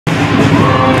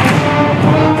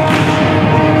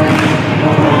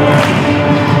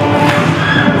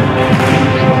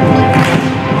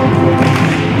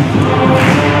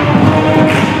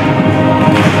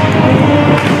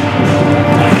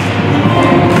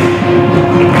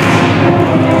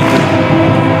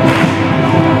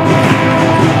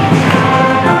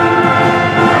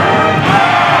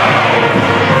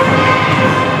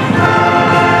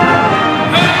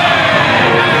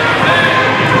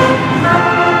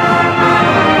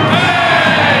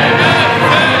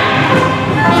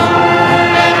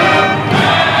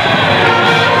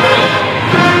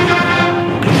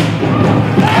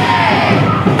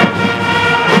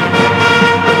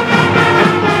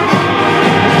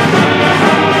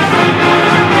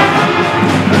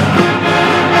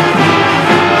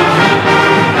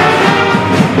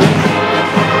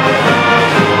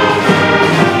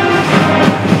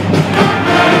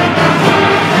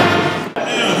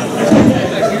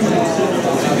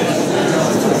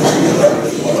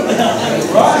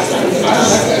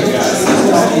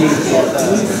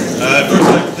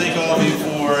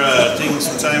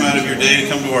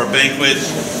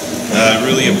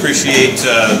Really appreciate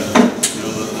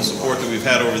the support that we've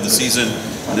had over the season.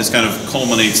 And this kind of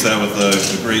culminates that with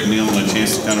a great meal and a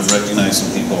chance to kind of recognize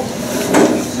some people.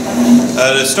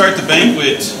 To start the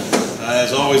banquet,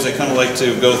 as always, I kind of like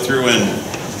to go through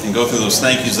and go through those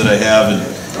thank yous that I have.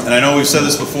 And I know we've said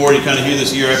this before, you kind of hear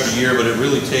this year after year, but it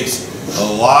really takes a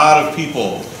lot of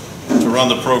people to run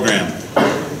the program.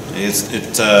 It's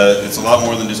a lot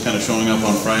more than just kind of showing up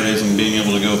on Fridays and being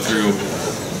able to go through.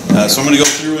 So I'm going to go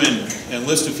through and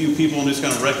list a few people and just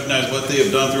kind of recognize what they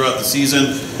have done throughout the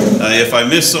season. If I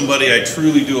miss somebody, I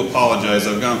truly do apologize.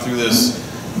 I've gone through this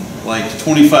like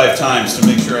 25 times to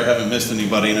make sure I haven't missed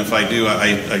anybody, and if I do,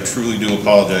 I truly do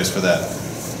apologize for that.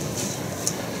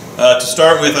 To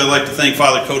start with, I'd like to thank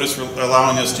Father Cotis for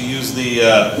allowing us to use the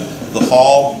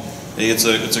hall. It's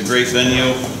a great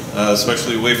venue,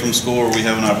 especially away from school, where we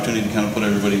have an opportunity to kind of put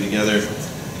everybody together.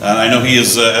 I know he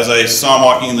is, as I saw him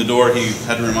walking in the door, he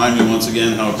had to remind me once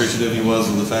again how appreciative he was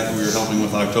of the fact that we were helping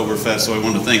with Oktoberfest, so I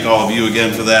want to thank all of you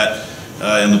again for that,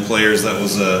 and the players. That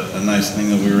was a nice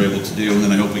thing that we were able to do,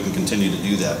 and I hope we can continue to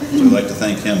do that. So I'd like to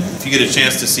thank him. If you get a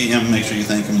chance to see him, make sure you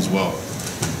thank him as well.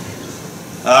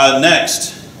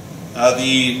 Next,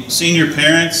 the senior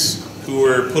parents who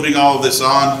were putting all of this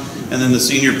on, and then the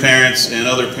senior parents and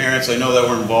other parents I know that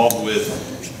were involved with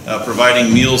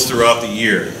providing meals throughout the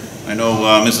year. I know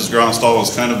Mrs. Gronstall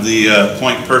was kind of the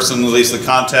point person, at least the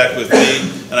contact with me,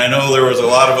 and I know there was a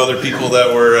lot of other people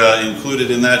that were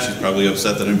included in that. She's probably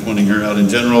upset that I'm pointing her out in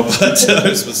general, but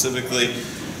specifically.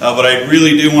 But I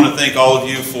really do want to thank all of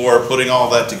you for putting all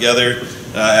of that together.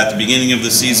 At the beginning of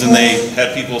the season, they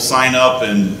had people sign up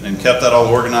and kept that all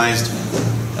organized.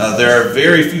 There are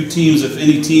very few teams, if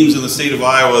any teams in the state of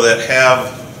Iowa, that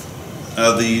have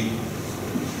the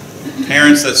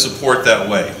parents that support that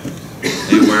way.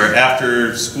 Where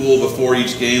after school, before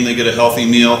each game, they get a healthy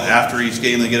meal. After each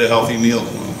game, they get a healthy meal.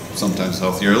 Well, sometimes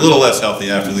healthier, a little less healthy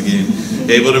after the game.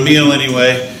 Okay, but a meal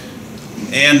anyway.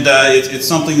 And it's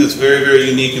something that's very, very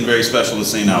unique and very special to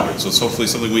St. Albert. So it's hopefully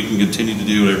something we can continue to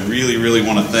do. I really, really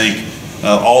want to thank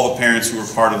all the parents who were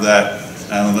part of that.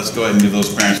 Let's go ahead and give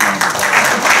those parents a round of applause.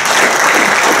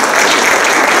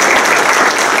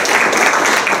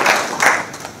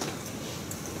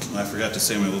 I forgot to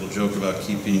say my little joke about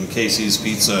keeping Casey's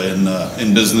Pizza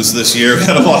in business this year. We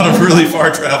had a lot of really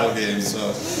far travel games, so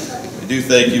I do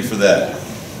thank you for that.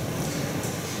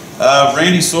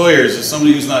 Randy Sawyers is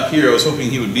somebody who's not here. I was hoping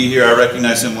he would be here. I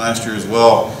recognized him last year as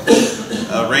well.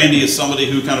 Randy is somebody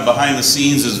who kind of behind the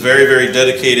scenes is very, very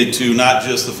dedicated to not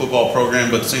just the football program,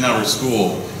 but St. Albert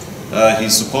School.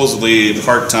 He's supposedly a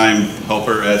part-time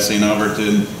helper at St. Albert,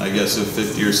 and I guess if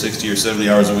 50 or 60 or 70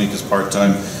 hours a week is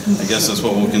part-time, I guess that's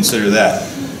what we'll consider that.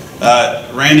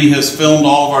 Randy has filmed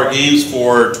all of our games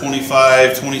for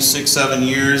 25, 26, 7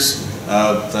 years.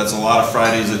 That's a lot of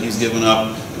Fridays that he's given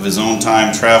up of his own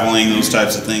time, traveling, those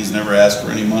types of things, never asked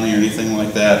for any money or anything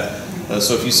like that.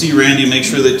 So if you see Randy, make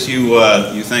sure that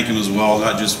you thank him as well,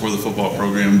 not just for the football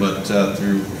program, but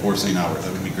for St. Albert.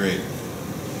 That would be great.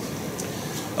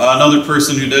 Another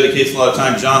person who dedicates a lot of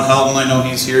time, John Helton. I know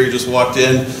he's here. He just walked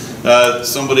in.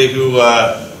 Somebody who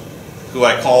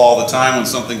I call all the time when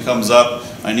something comes up.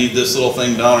 I need this little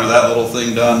thing done or that little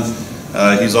thing done.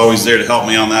 He's always there to help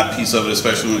me on that piece of it,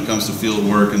 especially when it comes to field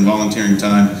work and volunteering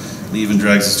time. He even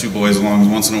drags his 2 boys along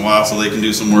once in a while so they can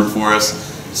do some work for us.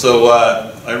 So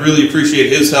I really appreciate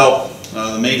his help.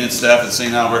 The maintenance staff at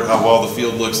St. Albert, how well the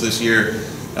field looks this year.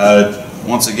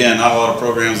 Once again, not a lot of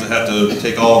programs that have to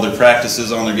take all of their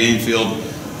practices on their game field.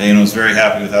 And I was very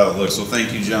happy with how it looks. So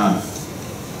thank you, John.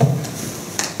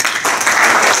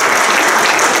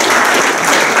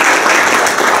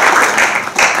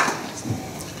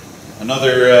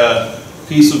 Another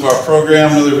piece of our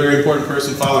program, another very important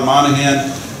person, Father Monahan,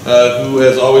 who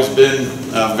has always been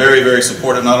very, very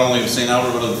supportive, not only of St.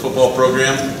 Albert, but of the football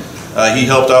program. He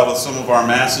helped out with some of our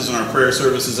masses and our prayer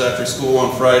services after school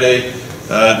on Friday.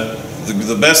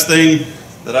 The best thing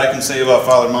that I can say about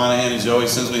Father Monahan is he always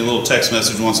sends me a little text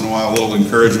message once in a while, a little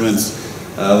encouragements,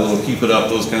 a little keep it up,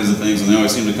 those kinds of things, and they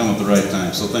always seem to come at the right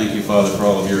time. So thank you, Father, for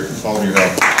all of your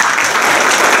help.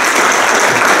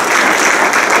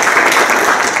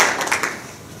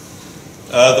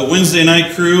 The Wednesday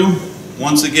night crew,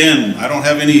 once again, I don't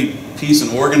have any piece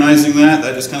in organizing that.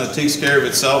 That just kind of takes care of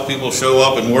itself. People show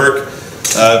up and work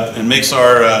and makes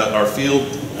our field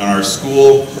and our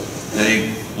school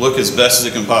look as best as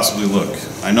it can possibly look.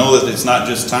 I know that it's not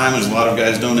just time. There's a lot of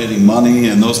guys donating money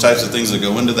and those types of things that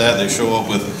go into that. They show up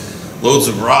with loads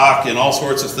of rock and all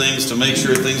sorts of things to make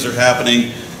sure things are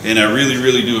happening. And I really,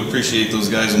 really do appreciate those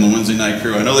guys on the Wednesday night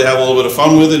crew. I know they have a little bit of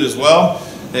fun with it as well.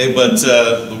 Hey, but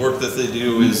the work that they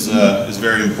do is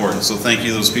very important. So thank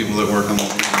you, those people that work on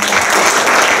that.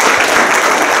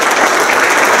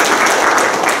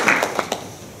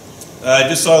 I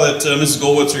just saw that Mrs.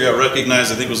 Goldwitzer got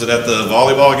recognized. I think was it at the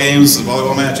volleyball games, the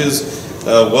volleyball matches.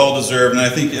 Well deserved, and I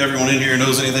think everyone in here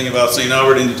knows anything about St.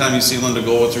 Albert. Anytime you see Linda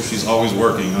Goldwitzer, she's always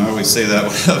working. I always say that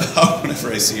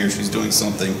whenever I see her, she's doing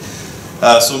something.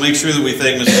 So make sure that we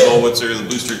thank Mrs. Goldwitzer, the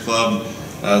Booster Club,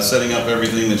 setting up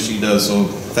everything that she does. So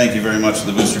thank you very much to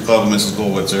the Booster Club and Mrs.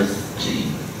 Goldwitzer.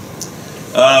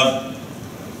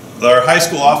 Our high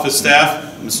school office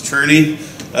staff, Ms. Cherney,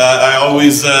 I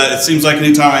always, it seems like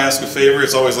anytime I ask a favor,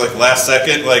 it's always like last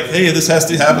second, like, hey, this has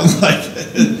to happen like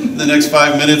in the next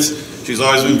 5 minutes. She's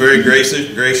always been very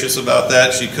gracious about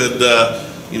that. She could,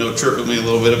 you know, chirp at me a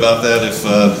little bit about that if,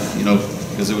 you know,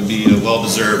 because it would be well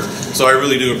deserved. So I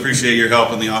really do appreciate your help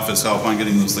and the office help on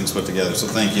getting those things put together. So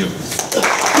thank you.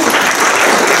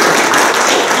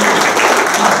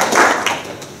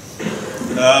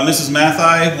 Mrs.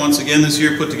 Mathai, once again this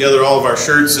year, put together all of our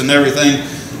shirts and everything.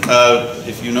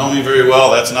 If you know me very well,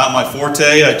 that's not my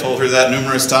forte. I told her that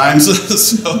numerous times.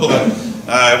 So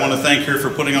I want to thank her for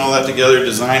putting all that together,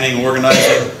 designing,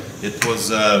 organizing. It was,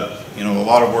 you know, a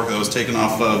lot of work that was taken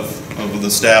off of the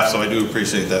staff, so I do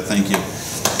appreciate that. Thank you.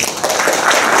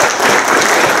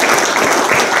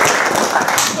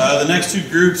 The next two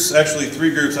groups, actually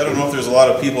 3 groups, I don't know if there's a lot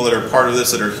of people that are part of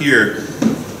this that are here,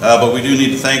 but we do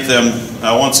need to thank them.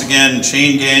 Once again,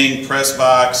 Chain Gang, Press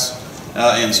Box,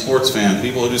 and Sports Fan,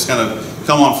 people who just kind of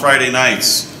come on Friday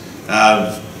nights.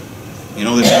 You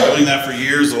know, they've been doing that for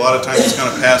years. A lot of times it's kind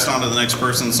of passed on to the next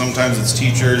person. Sometimes it's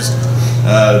teachers,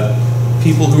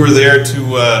 people who are there to,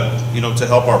 you know, to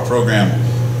help our program.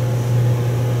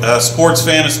 Sports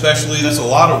Fan especially, that's a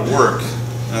lot of work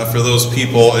for those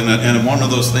people, and one of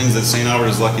those things that St. Albert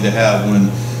is lucky to have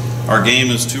when our game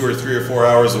is 2 or 3 or 4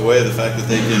 hours away. The fact that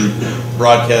they can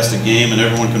broadcast a game and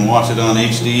everyone can watch it on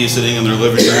HD sitting in their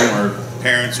living room, or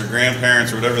parents or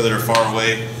grandparents or whatever that are far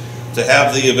away, to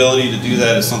have the ability to do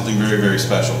that is something very, very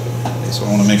special. Okay, so I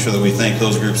want to make sure that we thank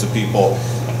those groups of people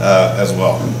as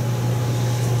well.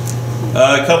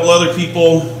 A couple other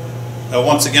people,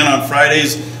 once again on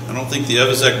Fridays, I don't think the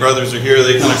Evazek brothers are here.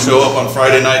 They kind of show up on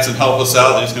Friday nights and help us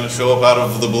out. They're just going to show up out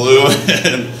of the blue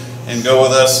and go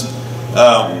with us.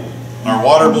 Our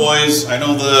water boys, I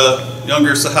know the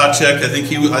younger Sahacek, I think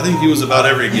he was about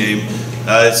every game.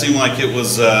 It seemed like it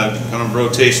was kind of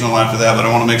rotational after that, but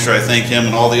I want to make sure I thank him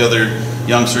and all the other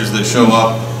youngsters that show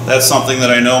up. That's something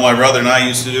that I know my brother and I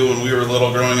used to do when we were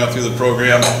little growing up through the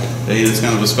program. It's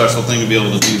kind of a special thing to be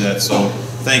able to do that, so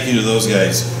thank you to those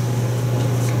guys.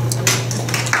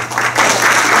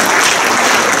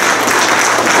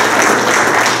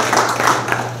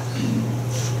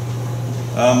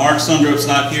 Mark Sundrop's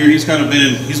not here. He's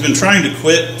been trying to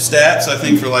quit stats, I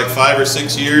think, for like 5 or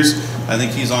 6 years. I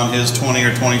think he's on his 20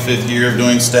 or 25th year of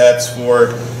doing stats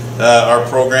for our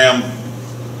program.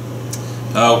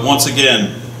 Once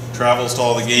again, travels to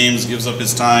all the games, gives up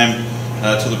his time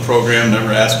to the program,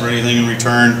 never asks for anything in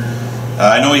return.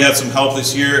 I know he had some help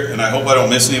this year, and I hope I don't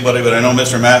miss anybody, but I know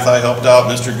Mr. Mathai helped out,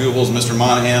 Mr. Googles, Mr.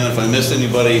 Monahan. If I missed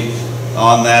anybody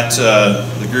on that,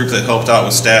 the group that helped out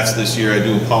with stats this year, I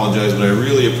do apologize, but I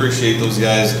really appreciate those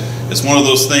guys. It's one of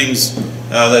those things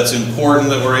that's important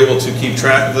that we're able to keep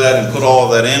track of that and put all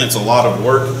of that in. It's a lot of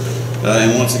work,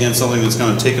 and once again, something that's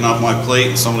kind of taken off my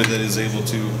plate, somebody that is able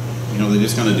to, you know, they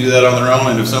just kind of do that on their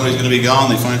own, and if somebody's going to be gone,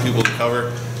 they find people to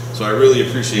cover. So I really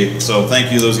appreciate it. So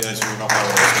thank you those guys for your help out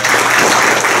with this.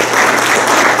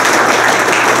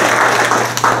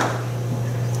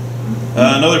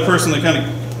 Another person that kind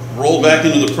of rolled back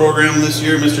into the program this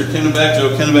year, Mr. Kennebeck.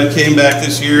 Joe Kennebeck came back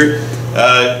this year.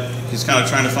 He's kind of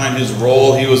trying to find his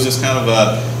role. He was just kind of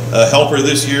a helper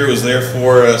this year, was there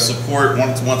for support.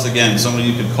 Once again, somebody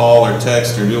you could call or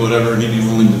text or do whatever, and he'd be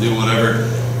willing to do whatever.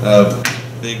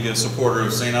 Big supporter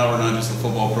of St. Albert, not just the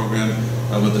football program,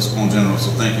 but the school in general.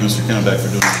 So thank you, Mr. Kennebeck, for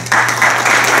doing that.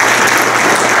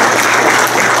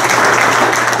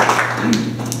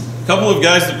 A couple of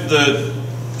guys that the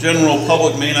general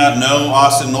public may not know,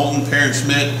 Austin Knowlton, Perrin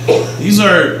Schmidt. These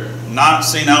are not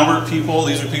St. Albert people.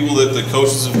 These are people that the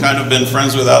coaches have kind of been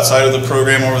friends with outside of the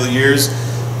program over the years,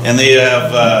 and they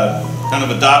have kind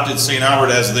of adopted St.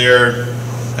 Albert as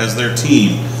their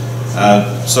team.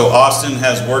 So Austin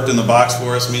has worked in the box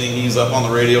for us, meaning he's up on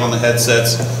the radio on the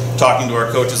headsets, talking to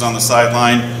our coaches on the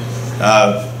sideline.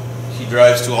 He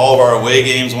drives to all of our away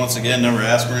games, once again, never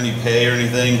asked for any pay or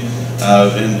anything,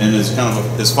 and is kind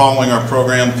of is following our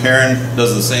program. Perrin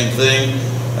does the same thing.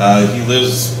 He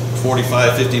lives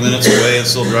 45, 50 minutes away and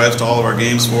still drives to all of our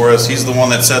games for us. He's the one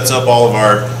that sets up all of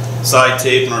our side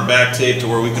tape and our back tape to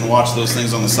where we can watch those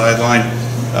things on the sideline.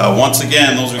 Once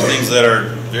again, those are things that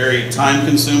are very time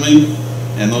consuming,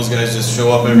 and those guys just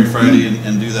show up every Friday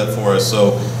and do that for us.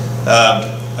 So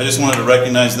I just wanted to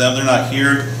recognize them. They're not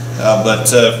here,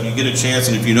 but if you get a chance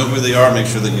and if you know who they are, make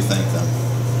sure that you thank them.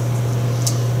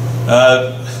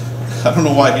 I don't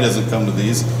know why he doesn't come to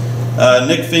these.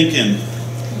 Nick Finken.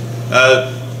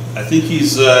 I think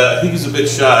he's a bit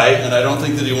shy, and I don't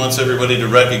think that he wants everybody to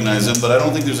recognize him. But I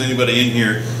don't think there's anybody in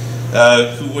here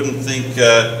who wouldn't think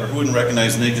or who wouldn't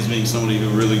recognize Nick as being somebody who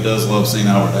really does love St.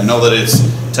 Albert. I know that it's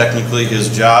technically his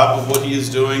job of what he is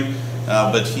doing,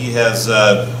 but he has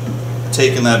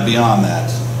taken that beyond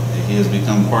that. He has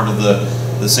become part of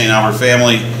the St. Albert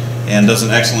family and does an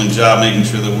excellent job making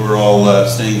sure that we're all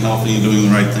staying healthy and doing the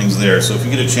right things there. So if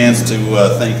you get a chance to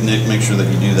thank Nick, make sure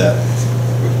that you do that.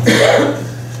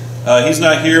 He's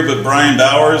not here, but Brian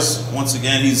Bowers, once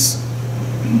again, he's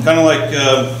kind of like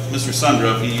Mr.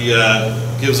 Sundrup. He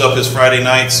gives up his Friday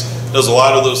nights, does a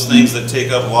lot of those things that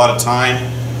take up a lot of time.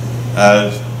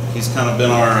 He's kind of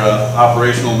been our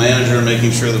operational manager,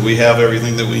 making sure that we have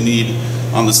everything that we need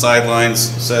on the sidelines,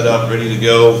 set up, ready to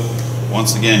go.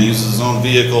 Once again, uses his own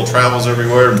vehicle, travels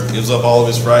everywhere, gives up all of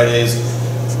his Fridays,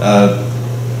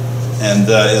 and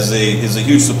is a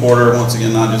huge supporter, once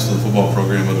again, not just of the football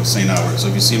program, but of St. Albert. So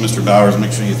if you see Mr. Bowers,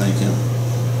 make sure you thank him.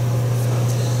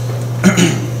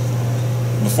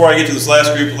 Before I get to this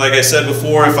last group, like I said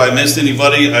before, if I missed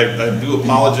anybody, I do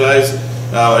apologize.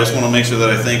 I just want to make sure that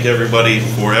I thank everybody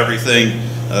for everything.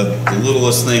 The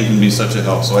littlest thing can be such a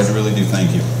help, so I really do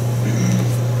thank you.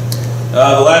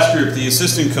 The last group, the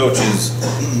assistant coaches.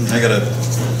 I gotta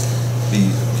be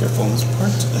careful on this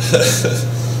part.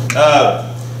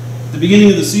 The beginning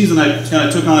of the season, I kind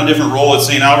of took on a different role at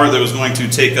St. Albert that was going to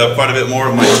take up quite a bit more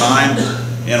of my time.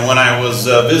 And when I was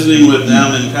visiting with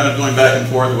them and kind of going back and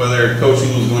forth whether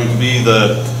coaching was going to be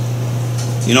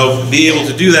be able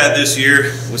to do that this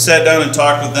year, we sat down and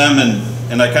talked with them,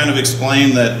 and I kind of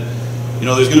explained that,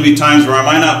 there's going to be times where I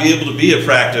might not be able to be at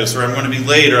practice, or I'm going to be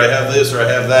late, or I have this, or I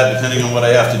have that, depending on what I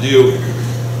have to do.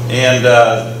 And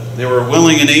they were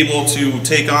willing and able to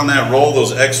take on that role,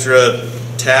 those extra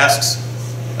tasks.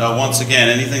 Once again,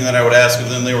 anything that I would ask of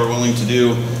them, they were willing to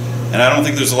do. And I don't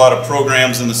think there's a lot of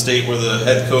programs in the state where the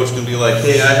head coach can be like,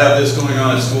 hey, I have this going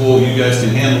on at school, you guys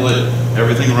can handle it,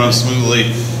 everything runs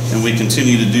smoothly, and we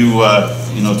continue to do,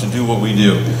 to do what we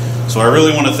do. So I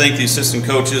really want to thank the assistant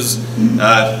coaches.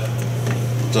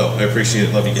 So I appreciate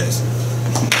it. Love you guys.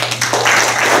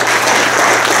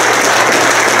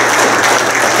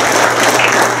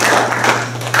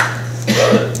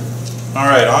 All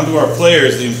right, on to our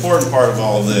players, the important part of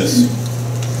all of this.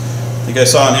 I think I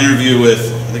saw an interview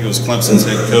with, I think it was Clemson's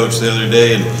head coach the other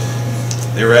day, and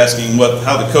they were asking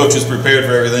how the coaches prepared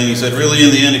for everything. He said, really,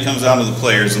 in the end, it comes down to the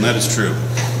players, and that is true.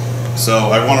 So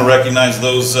I want to recognize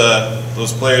those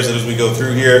players that as we go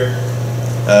through here,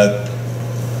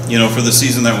 for the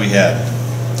season that we had.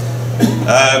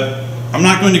 I'm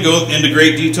not going to go into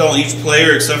great detail on each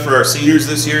player except for our seniors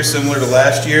this year, similar to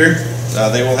last year.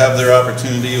 They will have their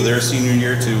opportunity their senior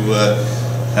year to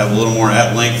have a little more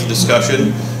at-length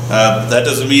discussion. That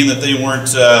doesn't mean that they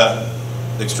weren't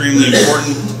extremely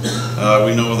important.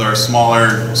 We know with our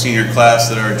smaller senior class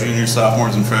that our juniors,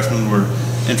 sophomores, and freshmen were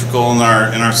integral in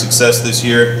our success this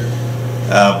year.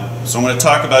 So I'm going to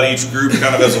talk about each group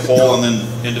kind of as a whole and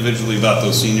then individually about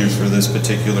those seniors for this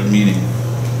particular meeting.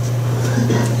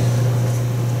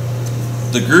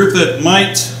 The group that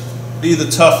might be the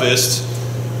toughest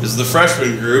is the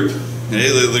freshman group. Okay,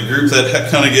 the group that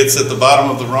kind of gets at the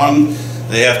bottom of the rung.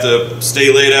 They have to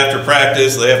stay late after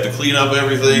practice. They have to clean up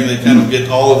everything. They kind of get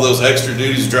all of those extra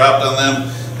duties dropped on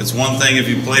them. It's one thing if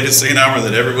you played at St. Albert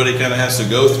that everybody kind of has to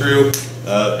go through.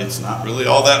 It's not really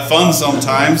all that fun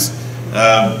sometimes.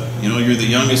 You're the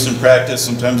youngest in practice.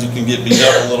 Sometimes you can get beat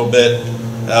up a little bit.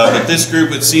 But this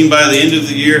group, it seemed by the end of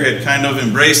the year, had kind of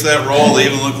embraced that role. They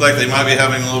even looked like they might be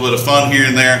having a little bit of fun here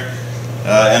and there.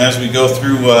 And as we go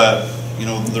through,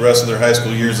 the rest of their high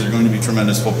school years, they're going to be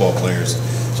tremendous football players.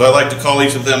 So I'd like to call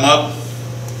each of them up.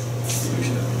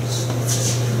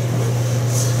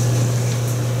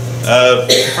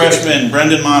 Freshman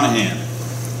Brendan Monahan.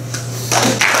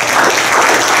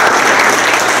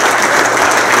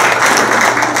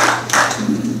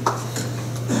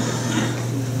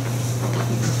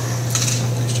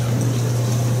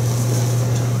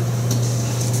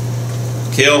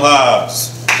 Cale Hobbs.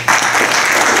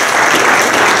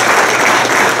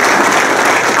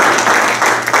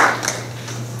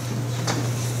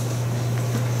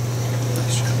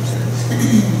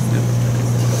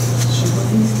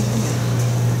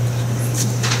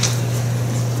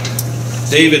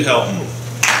 David Helton.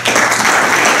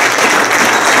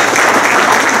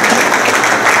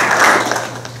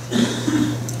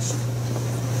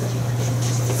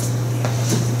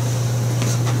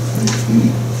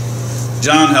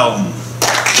 John Helton.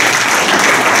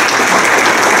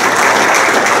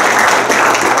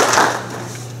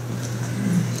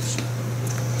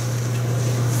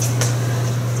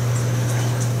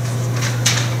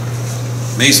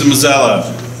 Mason Mazzella.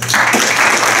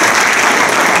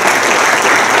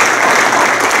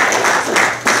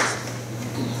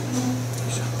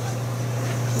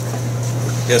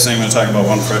 Guess I'm going to talk about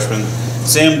one freshman.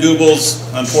 Sam Goobles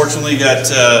unfortunately got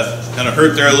kind of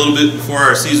hurt there a little bit before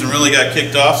our season really got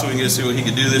kicked off, so we can get to see what he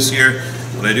could do this year.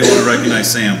 But I do want to recognize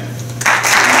Sam.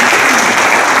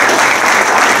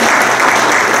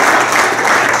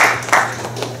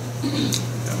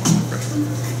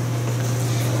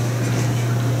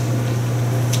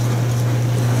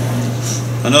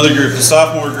 Another group, the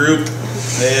sophomore group,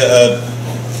 they,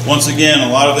 once again,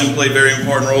 a lot of them played very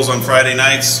important roles on Friday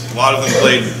nights. A lot of them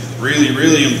played really,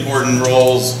 really important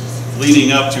roles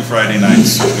leading up to Friday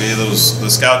nights. The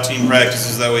scout team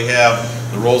practices that we have,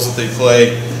 the roles that they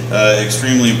play,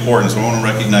 extremely important, so I want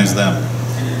to recognize them.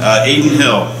 Aiden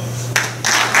Hill.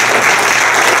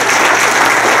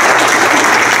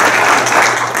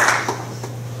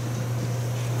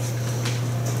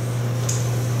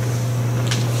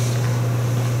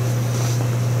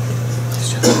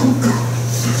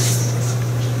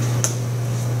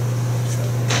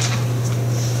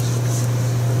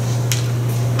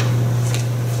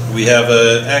 We have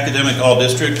an academic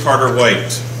all-district, Carter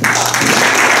White.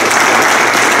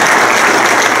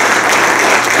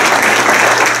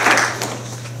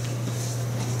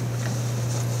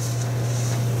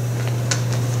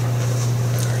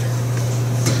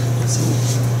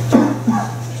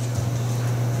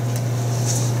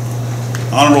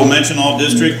 Honorable mention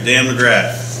all-district, Dan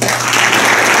McGrath.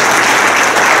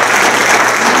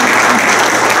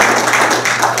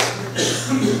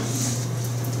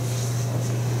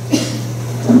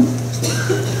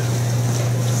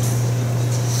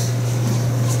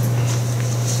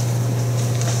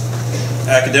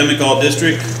 Academic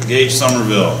all-district, Gage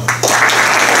Somerville.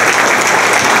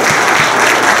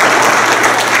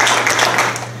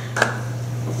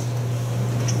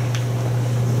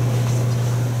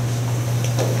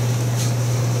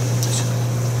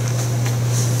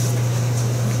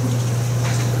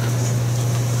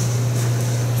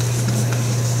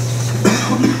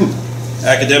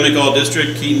 Academic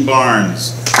all-district, Keaton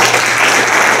Barnes.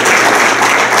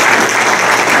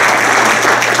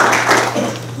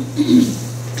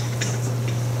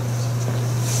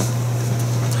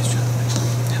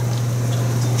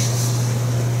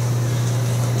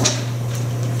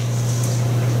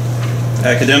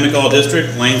 Academic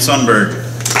all-district, Lane Sunberg.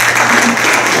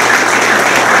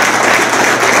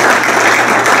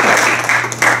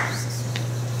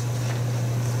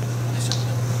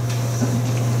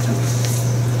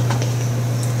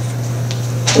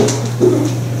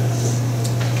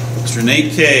 Mr.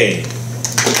 Nate Kay.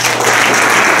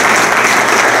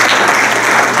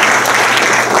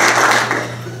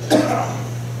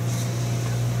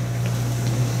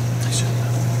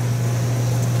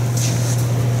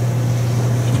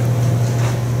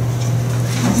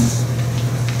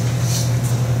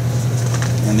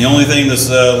 And the only thing this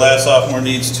last sophomore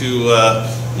needs to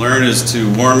learn is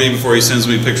to warn me before he sends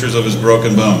me pictures of his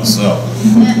broken bones. So,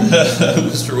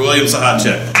 Mr. Williams, a hot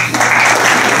check.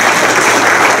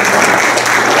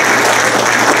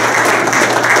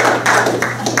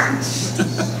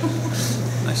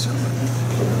 Nice job.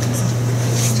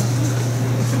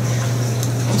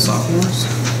 All sophomores.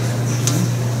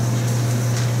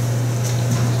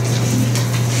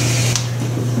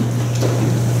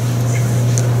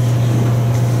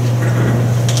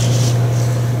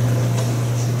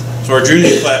 So our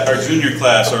junior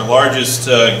class, our largest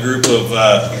group of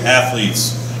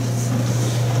athletes,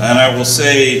 and I will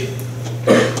say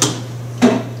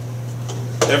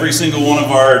every single one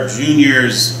of our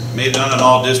juniors made it on an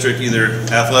all-district, either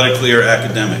athletically or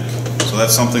academic. So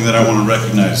that's something that I want to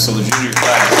recognize. So the junior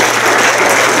class.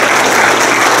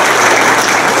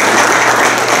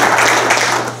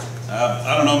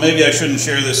 I don't know, maybe I shouldn't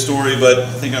share this story, but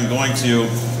I think I'm going to.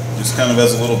 Just kind of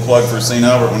as a little plug for St.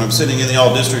 Albert, when I'm sitting in the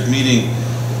all-district meeting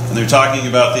and they're talking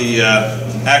about the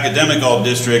academic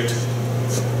all-district,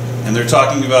 and they're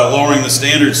talking about lowering the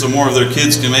standards so more of their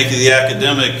kids can make the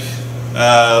academic,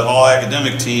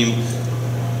 all-academic team,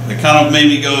 it kind of made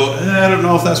me go, I don't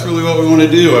know if that's really what we want to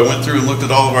do. I went through and looked at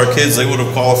all of our kids. They would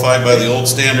have qualified by the old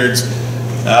standards.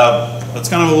 That's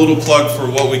kind of a little plug for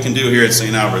what we can do here at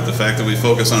St. Albert, the fact that we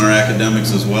focus on our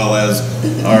academics as well as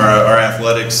our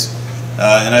athletics.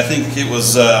 And I think it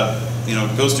was, you know,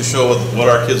 it goes to show what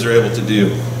our kids are able to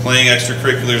do. Playing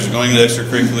extracurriculars, going to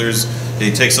extracurriculars,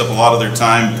 it takes up a lot of their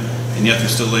time. and yet they're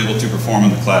still able to perform in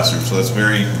the classroom. So that's a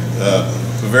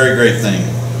very great thing.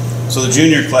 So the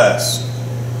junior class,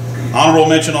 honorable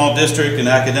mention all district and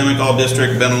academic all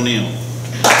district, Ben O'Neill.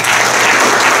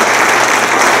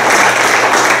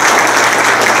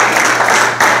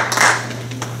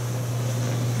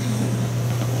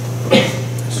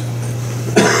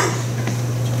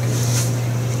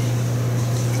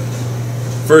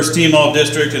 First team all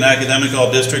district and academic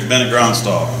all district, Bennett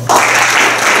Gronstall.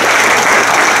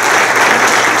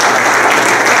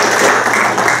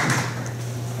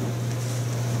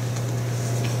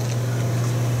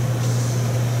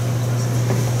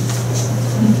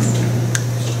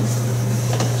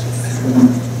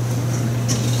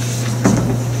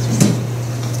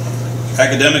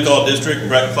 Academic all district,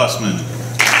 Brett Klussman.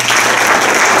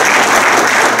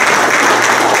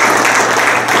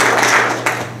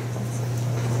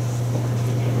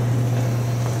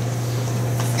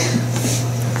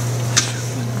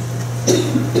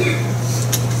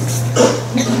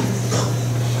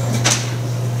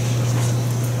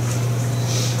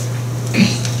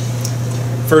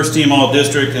 First team all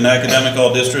district and academic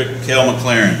all district, Cale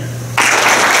McLaren.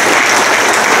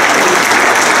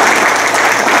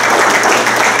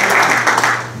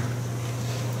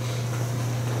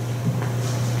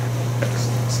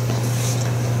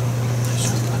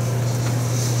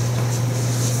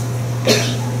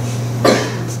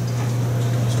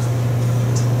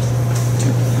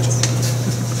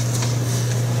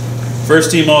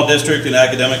 First team all district and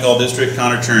academic all district,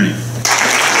 Connor Cherney.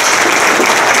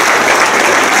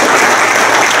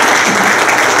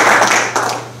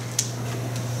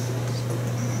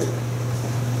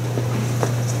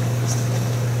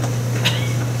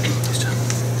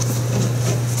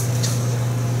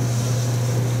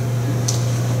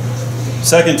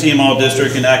 Second team all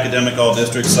district and academic all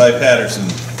district, Cy Patterson.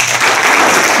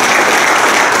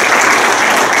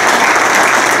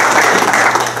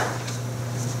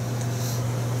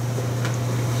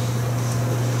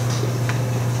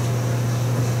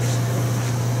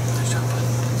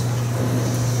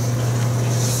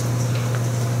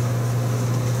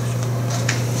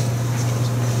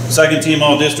 Second team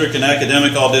all district and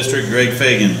academic all district, Greg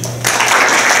Fagan.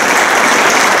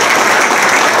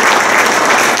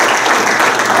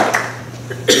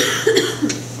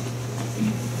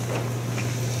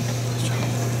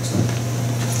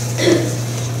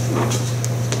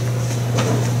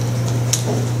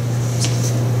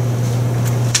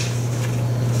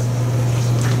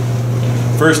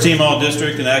 First team all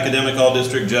district and academic all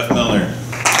district, Jeff Miller.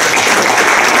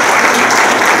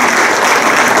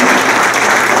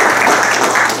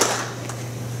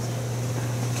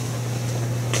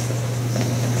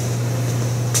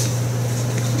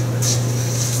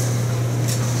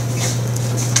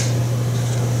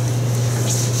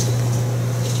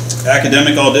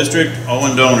 Academic all district,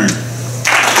 Owen Donor.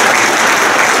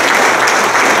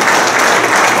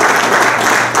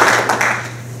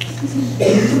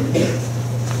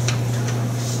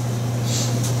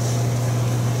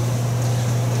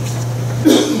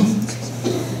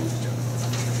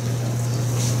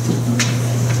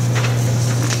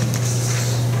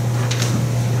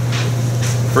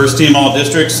 First team all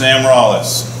district, Sam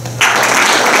Rawlis.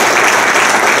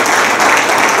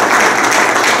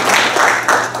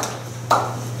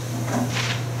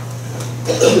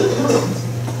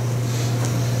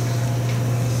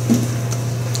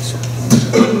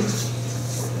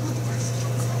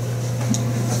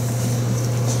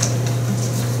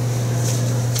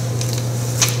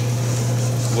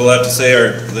 We'll have to say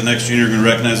the next junior going to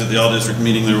recognize at the all-district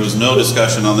meeting there was no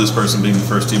discussion on this person being the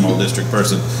first team all-district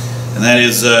person. And that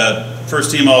is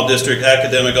first team all-district,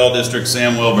 academic all-district,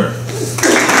 Sam Wilbur.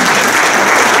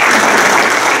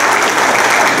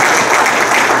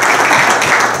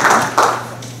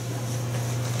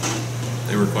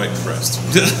 They were quite impressed.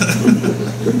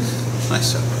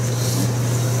 Nice job.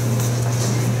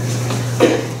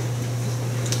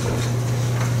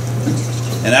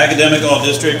 And academic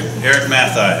all-district, Eric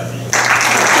Mathai.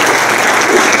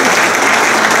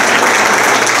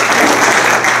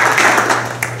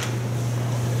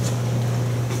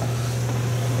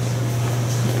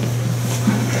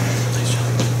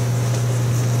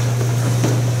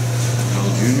 All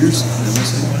juniors, did I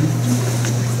miss anybody?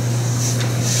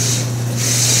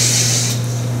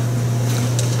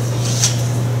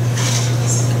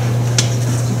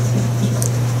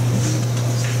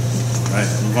 All right,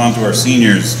 move on to our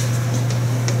seniors.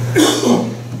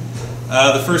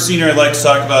 The first senior I'd like to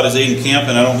talk about is Aiden Camp,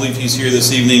 and I don't believe he's here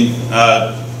this evening.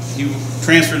 He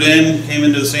transferred in, came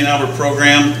into the St. Albert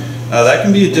program. That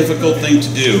can be a difficult thing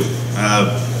to do.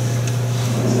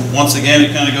 once again,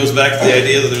 it kind of goes back to the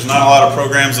idea that there's not a lot of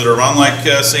programs that are run like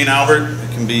St. Albert.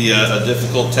 It can be a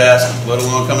difficult task, let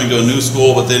alone coming to a new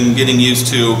school, but then getting used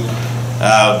to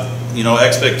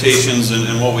expectations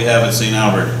and what we have at St.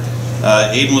 Albert.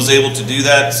 Aiden was able to do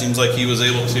that. It seems like he was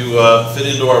able to fit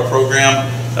into our program.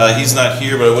 He's not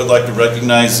here, but I would like to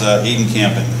recognize Aiden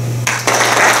Campen.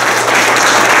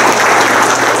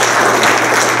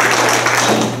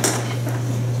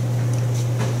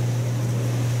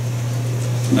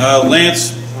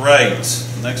 Lance Wright,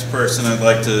 next person I'd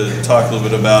like to talk a little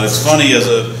bit about. It's funny, as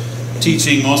a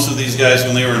teaching most of these guys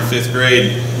when they were in 5th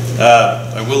grade,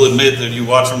 I will admit that you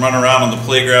watch them run around on the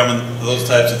playground and those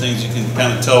types of things, you can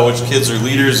kind of tell which kids are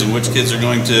leaders and which kids are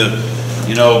going to,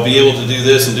 be able to do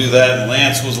this and do that. And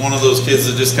Lance was one of those kids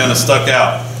that just kind of stuck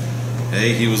out.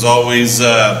 Okay? He was always,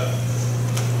 kind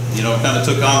of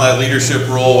took on that leadership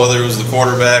role, whether it was the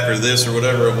quarterback or this or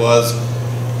whatever it was.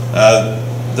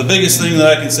 The biggest thing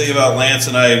that I can say about Lance,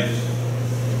 and I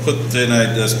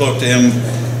spoke to him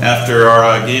after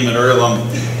our game at Earlham,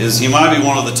 is he might be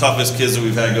one of the toughest kids that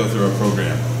we've had go through our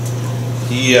program.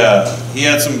 He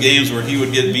had some games where he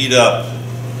would get beat up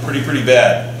pretty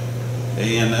bad,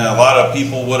 and a lot of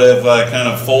people would have kind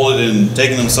of folded and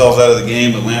taken themselves out of the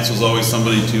game, but Lance was always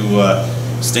somebody to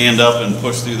stand up and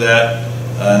push through that,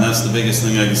 and that's the biggest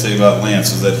thing I can say about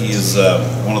Lance, is that he is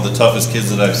one of the toughest kids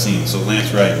that I've seen. So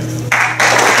Lance Wright.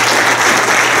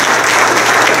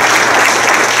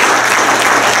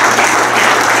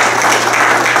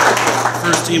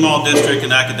 First team all-district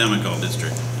and academic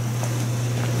all-district.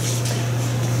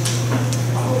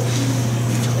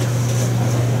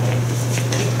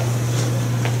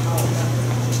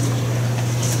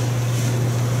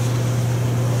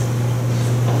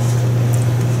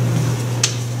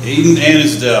 Aiden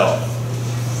Anisdell.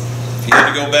 If you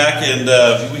had to go back and,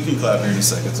 we can clap here in a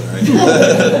second, it's all right.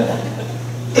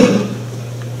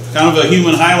 Kind of a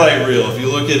human highlight reel. If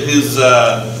you look at his,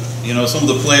 some of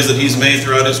the plays that he's made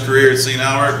throughout his career at St.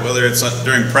 Albert, whether it's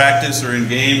during practice or in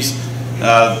games,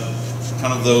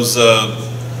 kind of those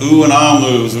ooh and ah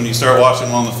moves when you start watching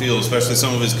him on the field, especially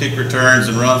some of his kick returns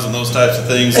and runs and those types of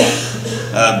things.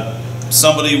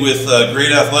 Somebody with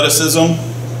great athleticism,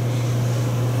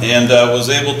 and was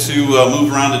able to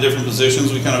move around to different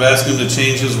positions. We kind of asked him to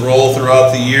change his role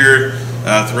throughout the year,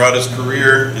 throughout his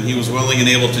career, and he was willing and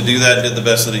able to do that and did the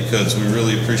best that he could, so we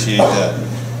really appreciate that.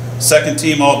 Second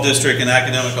team all-district and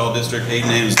academic all-district, Aiden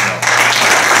Anisdell.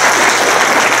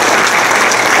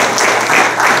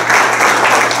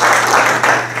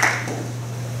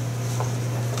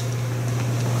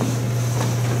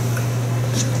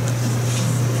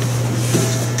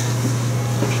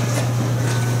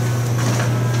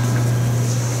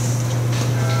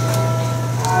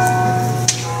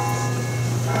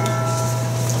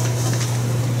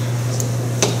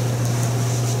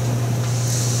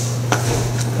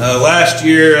 Last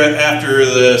year, after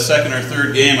the second or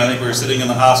third game, I think we were sitting in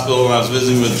the hospital when I was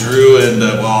visiting with Drew, and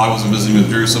I wasn't visiting with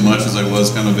Drew so much as I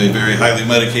was kind of a very highly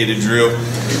medicated Drew,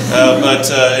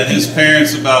 and his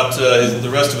parents about the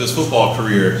rest of his football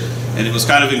career, and it was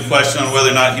kind of in question on whether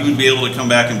or not he would be able to come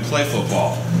back and play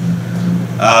football.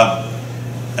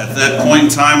 At that point in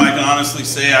time, I can honestly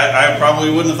say I probably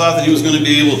wouldn't have thought that he was going to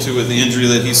be able to with the injury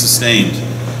that he sustained.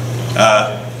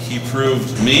 He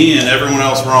proved me and everyone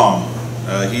else wrong.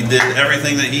 He did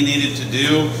everything that he needed to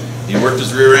do. He worked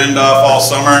his rear end off all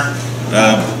summer,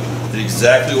 did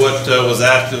exactly what was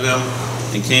asked of him,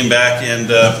 and came back and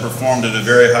performed at a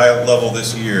very high level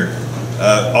this year.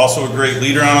 Also a great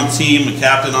leader on the team, a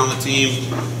captain on the team,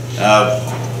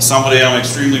 somebody I'm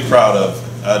extremely proud of.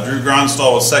 Drew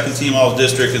Gronstall was second team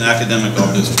all-district and academic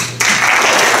all-district.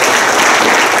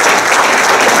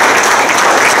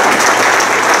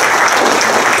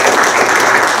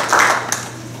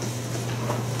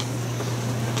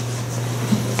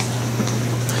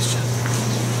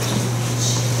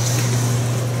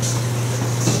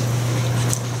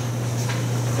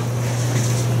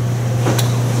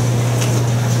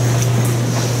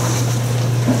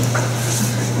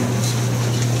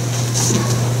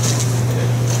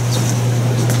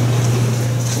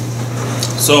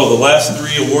 So the last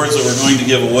three awards that we're going to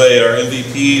give away are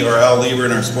MVP, our Al Lieber,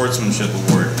 and our Sportsmanship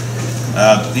Award.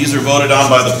 These are voted on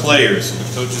by the players.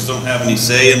 The coaches don't have any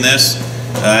say in this.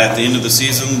 At the end of the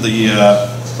season, the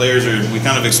players we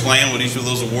kind of explain what each of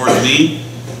those awards mean,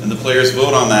 and the players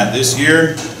vote on that. This year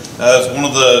is one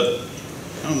of the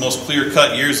most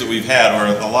clear-cut years that we've had,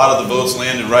 where a lot of the votes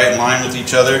landed right in line with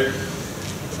each other.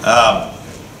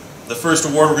 The first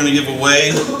award we're going to give away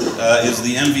is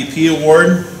the MVP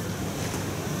award.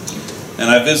 And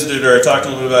I visited, or I talked a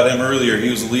little bit about him earlier. He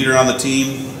was a leader on the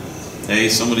team,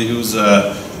 somebody who's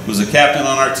who's a captain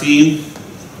on our team,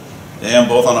 and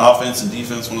both on offense and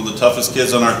defense, one of the toughest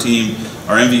kids on our team,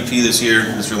 our MVP this year,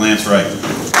 Mr. Lance Wright.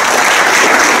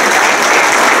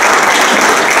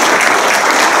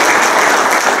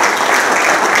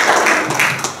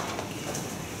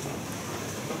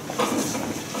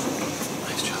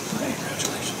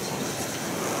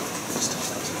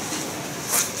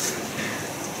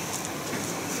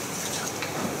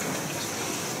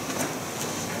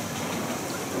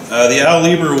 The Al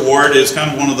Lieber Award is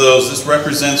kind of one of those. This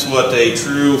represents what a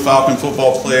true Falcon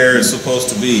football player is supposed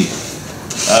to be.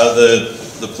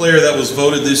 The player that was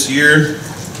voted this year,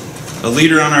 a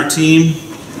leader on our team,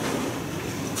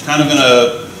 kind of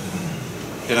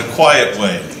in a quiet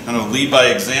way, kind of lead by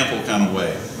example kind of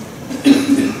way.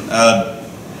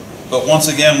 But once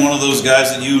again, one of those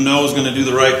guys that you know is going to do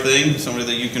the right thing, somebody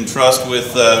that you can trust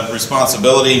with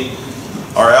responsibility.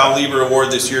 Our Al Lieber Award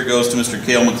this year goes to Mr.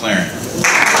 Cale McLaren.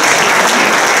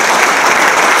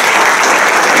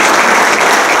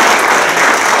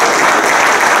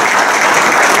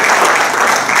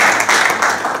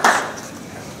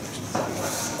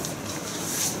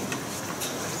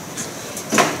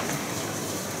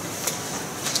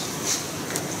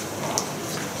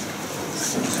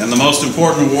 And the most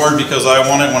important award, because I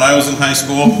won it when I was in high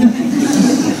school.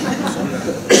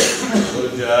 So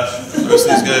did Josh. The rest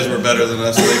of these guys were better than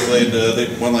us. They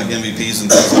won like MVPs and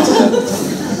things like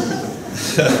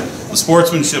that. The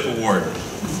Sportsmanship Award.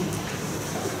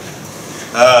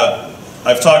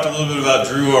 I've talked a little bit about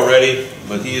Drew already,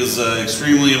 but he is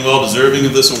extremely and well deserving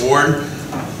of this award.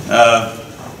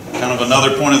 Kind of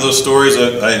another point of those stories,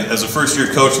 as a first-year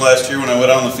coach last year when I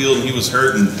went out on the field and he was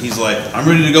hurt, and he's like, I'm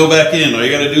ready to go back in. All you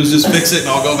got to do is just fix it and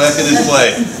I'll go back in and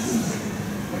play.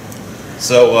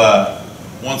 So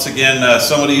once again,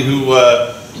 somebody who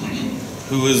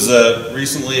has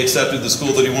recently accepted the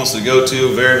school that he wants to go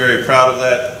to, very, very proud of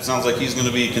that. Sounds like he's going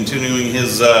to be continuing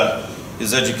his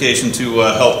education to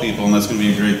help people, and that's going to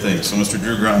be a great thing. So Mr.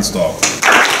 Drew Gronstall.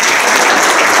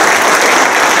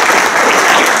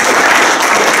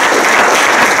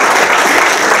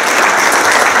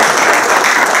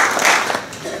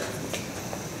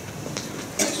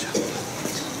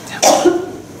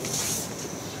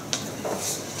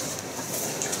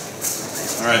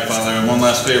 All right, Father, one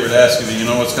last favor to ask you. Do you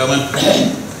know what's coming?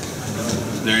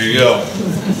 There you go.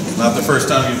 Not the first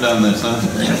time you've done this, huh?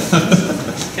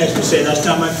 As we say, that's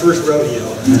not my first rodeo.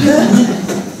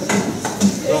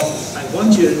 Well, I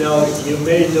want you to know, you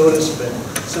may notice, but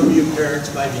some of you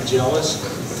parents might be jealous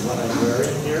of what I'm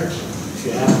wearing here. If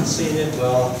you haven't seen it,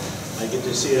 well, I get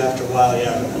to see it after a while.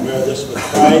 Yeah, I wear this with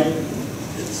pride.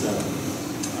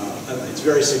 It's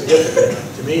very significant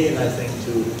to me, and I think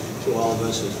to all of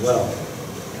us as well.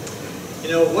 You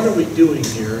know, what are we doing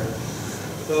here?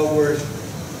 Well,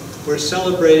 we're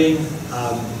celebrating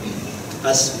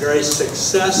a very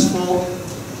successful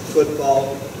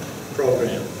football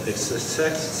program, a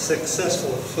successful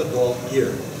football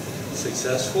year.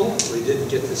 Successful? We didn't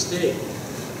get the state.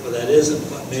 Well, that isn't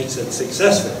what makes it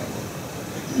successful.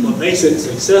 What makes it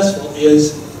successful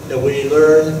is that we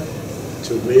learn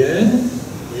to win,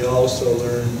 we also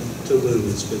learn to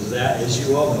lose, because that, as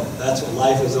you all know, that's what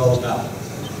life is all about.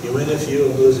 You win a few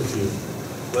and lose a few.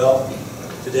 Well,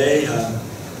 today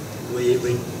we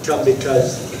come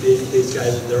because these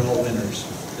guys, they're all winners.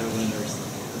 They're winners.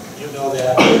 You know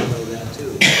that, I know that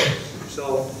too.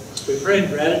 So we pray in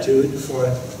gratitude for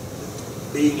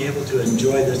being able to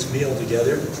enjoy this meal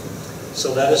together.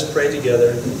 So let us pray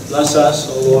together. Bless us,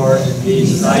 O Lord, in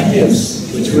these thy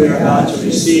gifts, which we are about to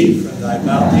receive from thy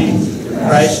bounty, through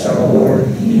Christ our Lord.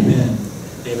 Amen. In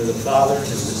the name of the Father, and of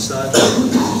the Son, and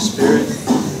of the Spirit.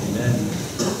 Amen.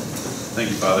 Thank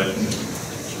you, Father. We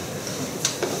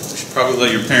should probably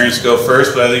let your parents go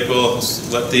first, but I think we'll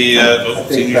let the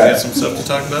seniors get some stuff to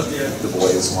talk about. Yeah. The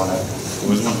boys want to.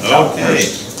 Okay.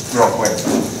 Real quick.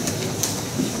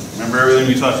 Remember everything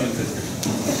we taught you in fifth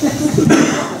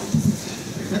grade.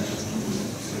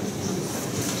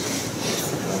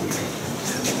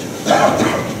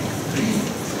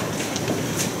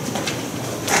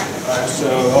 Alright, so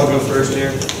I'll go first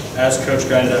here. As Coach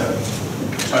kind of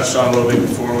touched on a little bit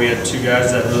before, we had two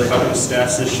guys that really helped with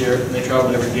stats this year. They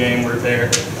traveled every game. We're there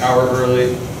an hour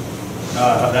early.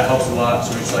 That helps a lot,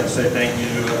 so we'd just like to say thank you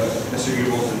to Mr.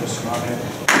 Ewell and Mr. Monahan.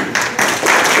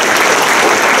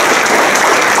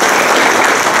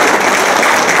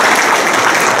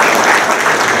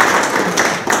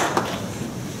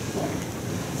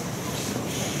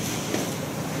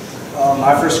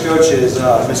 My first coach is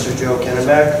Mr. Joe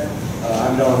Kennenbeck.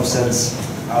 I've known him since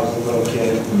I was a little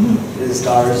kid. His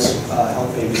daughters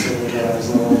helped babysit me when I was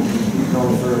little. I've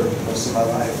known him for most of my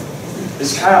life.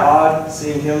 it's kind of odd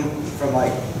seeing him from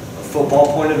like a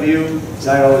football point of view, because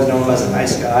I always know him as a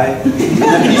nice guy. And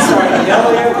then he started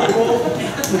yelling at people,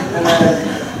 and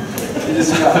then it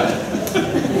just got.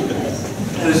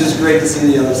 It was just great to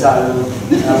see the other side of him.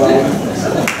 I love him.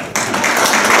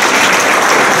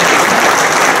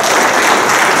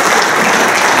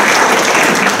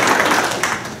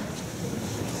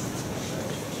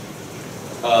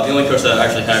 The only coach that I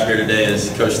actually have here today is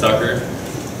Coach Tucker.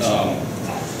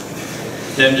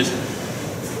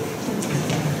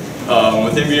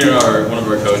 With him being one of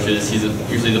our coaches, he's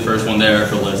usually the first one there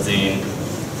for lifting.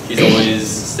 He's always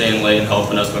staying late and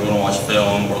helping us when we want to watch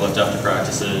film or lift after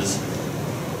practices.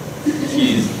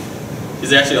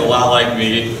 He's actually a lot like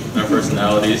me, our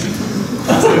personalities.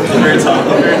 Very top.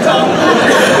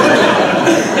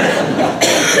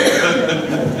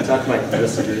 Talk like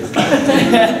this.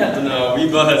 No, we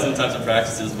both had some times in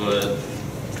practices, but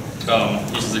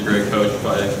he's just a great coach,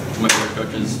 probably my favorite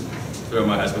coaches throughout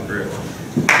my high school career.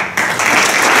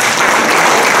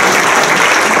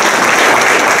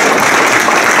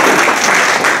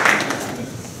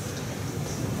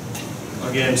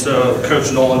 Again, so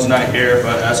Coach Nolan's not here,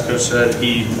 but as Coach said,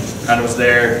 he kind of was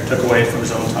there, took away from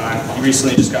his own time. He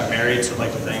recently just got married, so I'd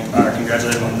like to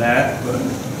congratulate him on that. But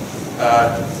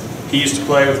he used to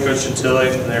play with Coach Chantilly,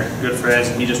 and they're good friends,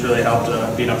 and he just really helped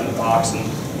being up in the box and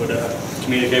would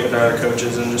communicate with our other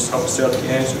coaches and just help us throughout the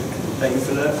game. So thank you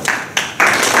for that.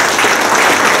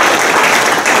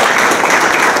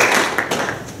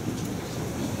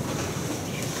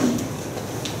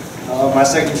 My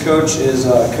second coach is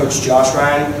Coach Josh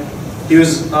Ryan. He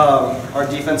was our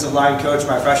defensive line coach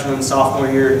my freshman and sophomore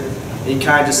year. He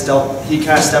kind of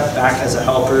stepped back as a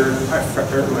helper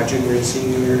my junior and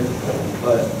senior year.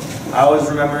 But I always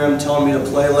remember him telling me to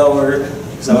play lower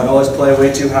because I would always play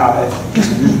way too high.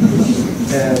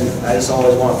 And I just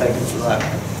always want to thank him for that.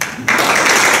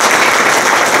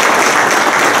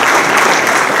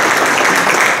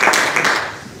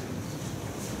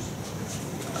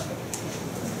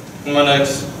 My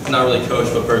next, not really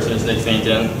coach, but person is Nick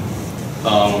Finken.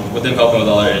 With him helping with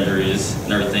all our injuries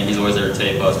and everything, he's always there to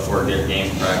tape us before games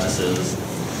and practices.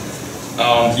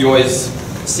 He always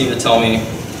seemed to tell me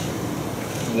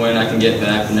when I can get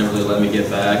back, but never really let me get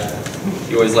back.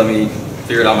 He always let me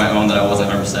figure it out on my own that I wasn't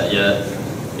 100% yet.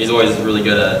 He's always really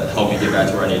good at helping me get back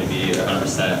to where I need to be 100%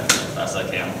 as fast as I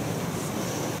can.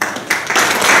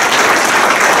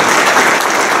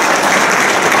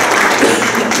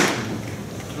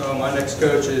 My next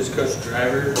coach is Coach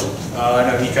Driver. I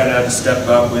know he kind of had to step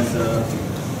up with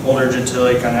older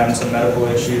Gentili, kind of having some medical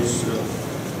issues. So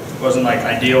it wasn't like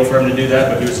ideal for him to do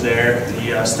that, but he was there. And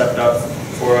he stepped up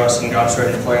for us and got us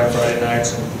ready to play on Friday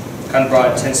nights. And kind of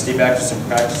brought intensity back to some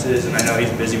practices. And I know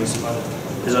he's busy with some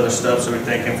his other stuff, so we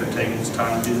thank him for taking his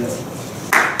time to do that.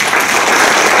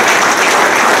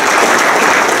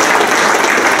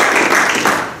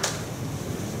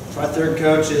 My third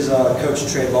coach is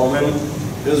Coach Trey Bowman.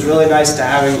 It was really nice to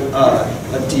having a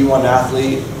D1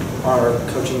 athlete on our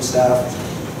coaching staff,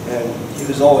 and he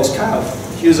was always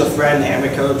he was a friend and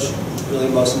a coach really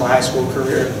most of my high school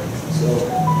career, so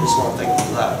I just want to thank him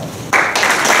for that.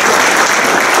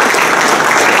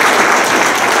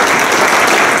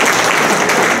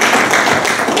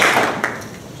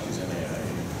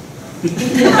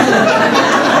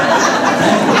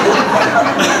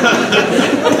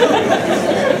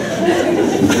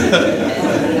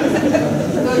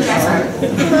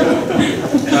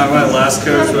 My last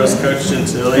coach was Coach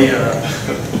Gentili.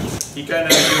 He kind of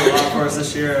did a lot for us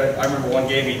this year. I remember one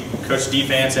game he coached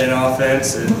defense and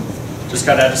offense, and just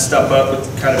kind of had to step up with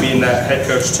kind of being that head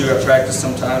coach too at practice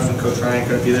sometimes when Coach Ryan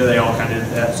couldn't be there. They all kind of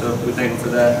did that, so we thank him for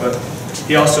that. But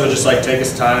he also would just like take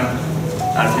his time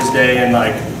out of his day and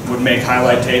like would make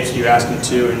highlight tapes if you ask him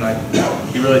to, and like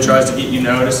he really tries to get you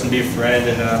noticed and be a friend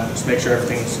and just make sure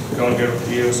everything's going good with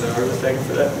you. So I really thank him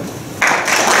for that.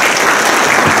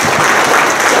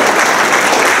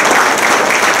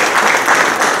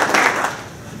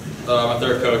 My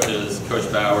third coach is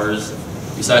Coach Bowers.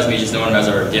 Besides me just knowing him as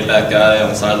our get-back guy on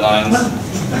the sidelines,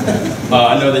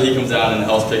 I know that he comes down and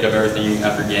helps pick up everything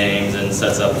after games and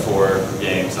sets up before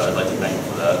games, so I'd like to thank him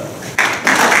for that.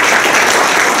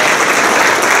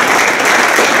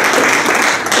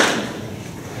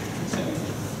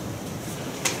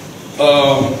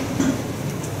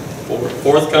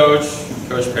 Fourth coach,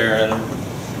 Coach Perrin.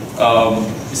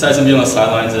 Besides him being on the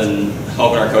sidelines and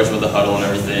helping our coach with the huddle and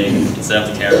everything, and set up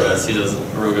the cameras, he does a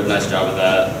real good, nice job of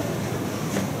that.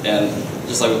 And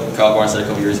just like Kyle Barnes said a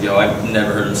couple years ago, I've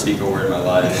never heard him speak a word in my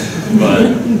life, but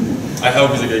I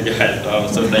hope he's a good guy,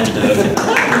 so thank you to him.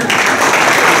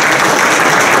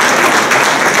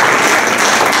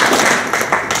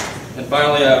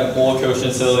 we have old Coach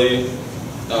Tilly.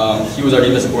 He was our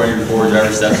defensive coordinator before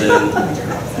Driver stepped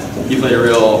in. He played a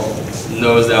real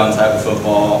nose down type of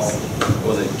football.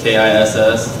 What was it,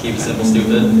 KISS? Keep it simple,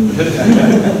 stupid.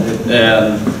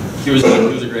 And he was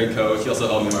a great coach. He also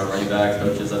helped me with my running back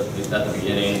coaches at the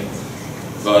beginning.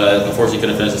 But unfortunately, he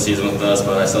couldn't finish the season with us.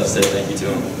 But I still have to say thank you to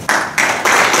him.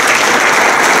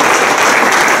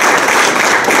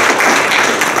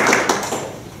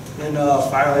 And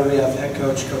finally, we have head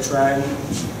coach, Coach Ryan.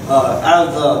 Out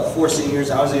of the 4 seniors,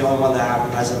 I was the only one that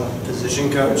happened as a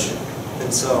position coach.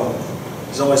 And so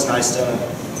it's always nice to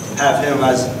have him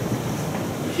as,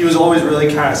 he was always really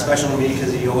kind of special to me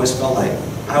because he always felt like,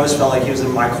 I always felt like he was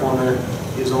in my corner.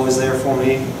 He was always there for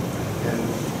me. And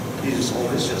he was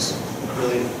always just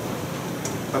really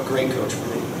a great coach for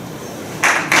me.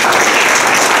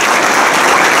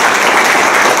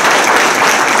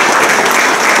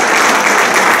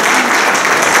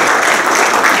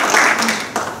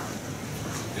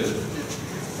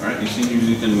 You seniors,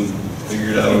 you can figure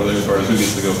it out over there as far as who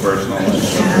gets to go first and all that.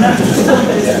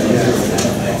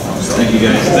 Thank you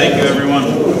guys. Thank you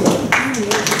everyone.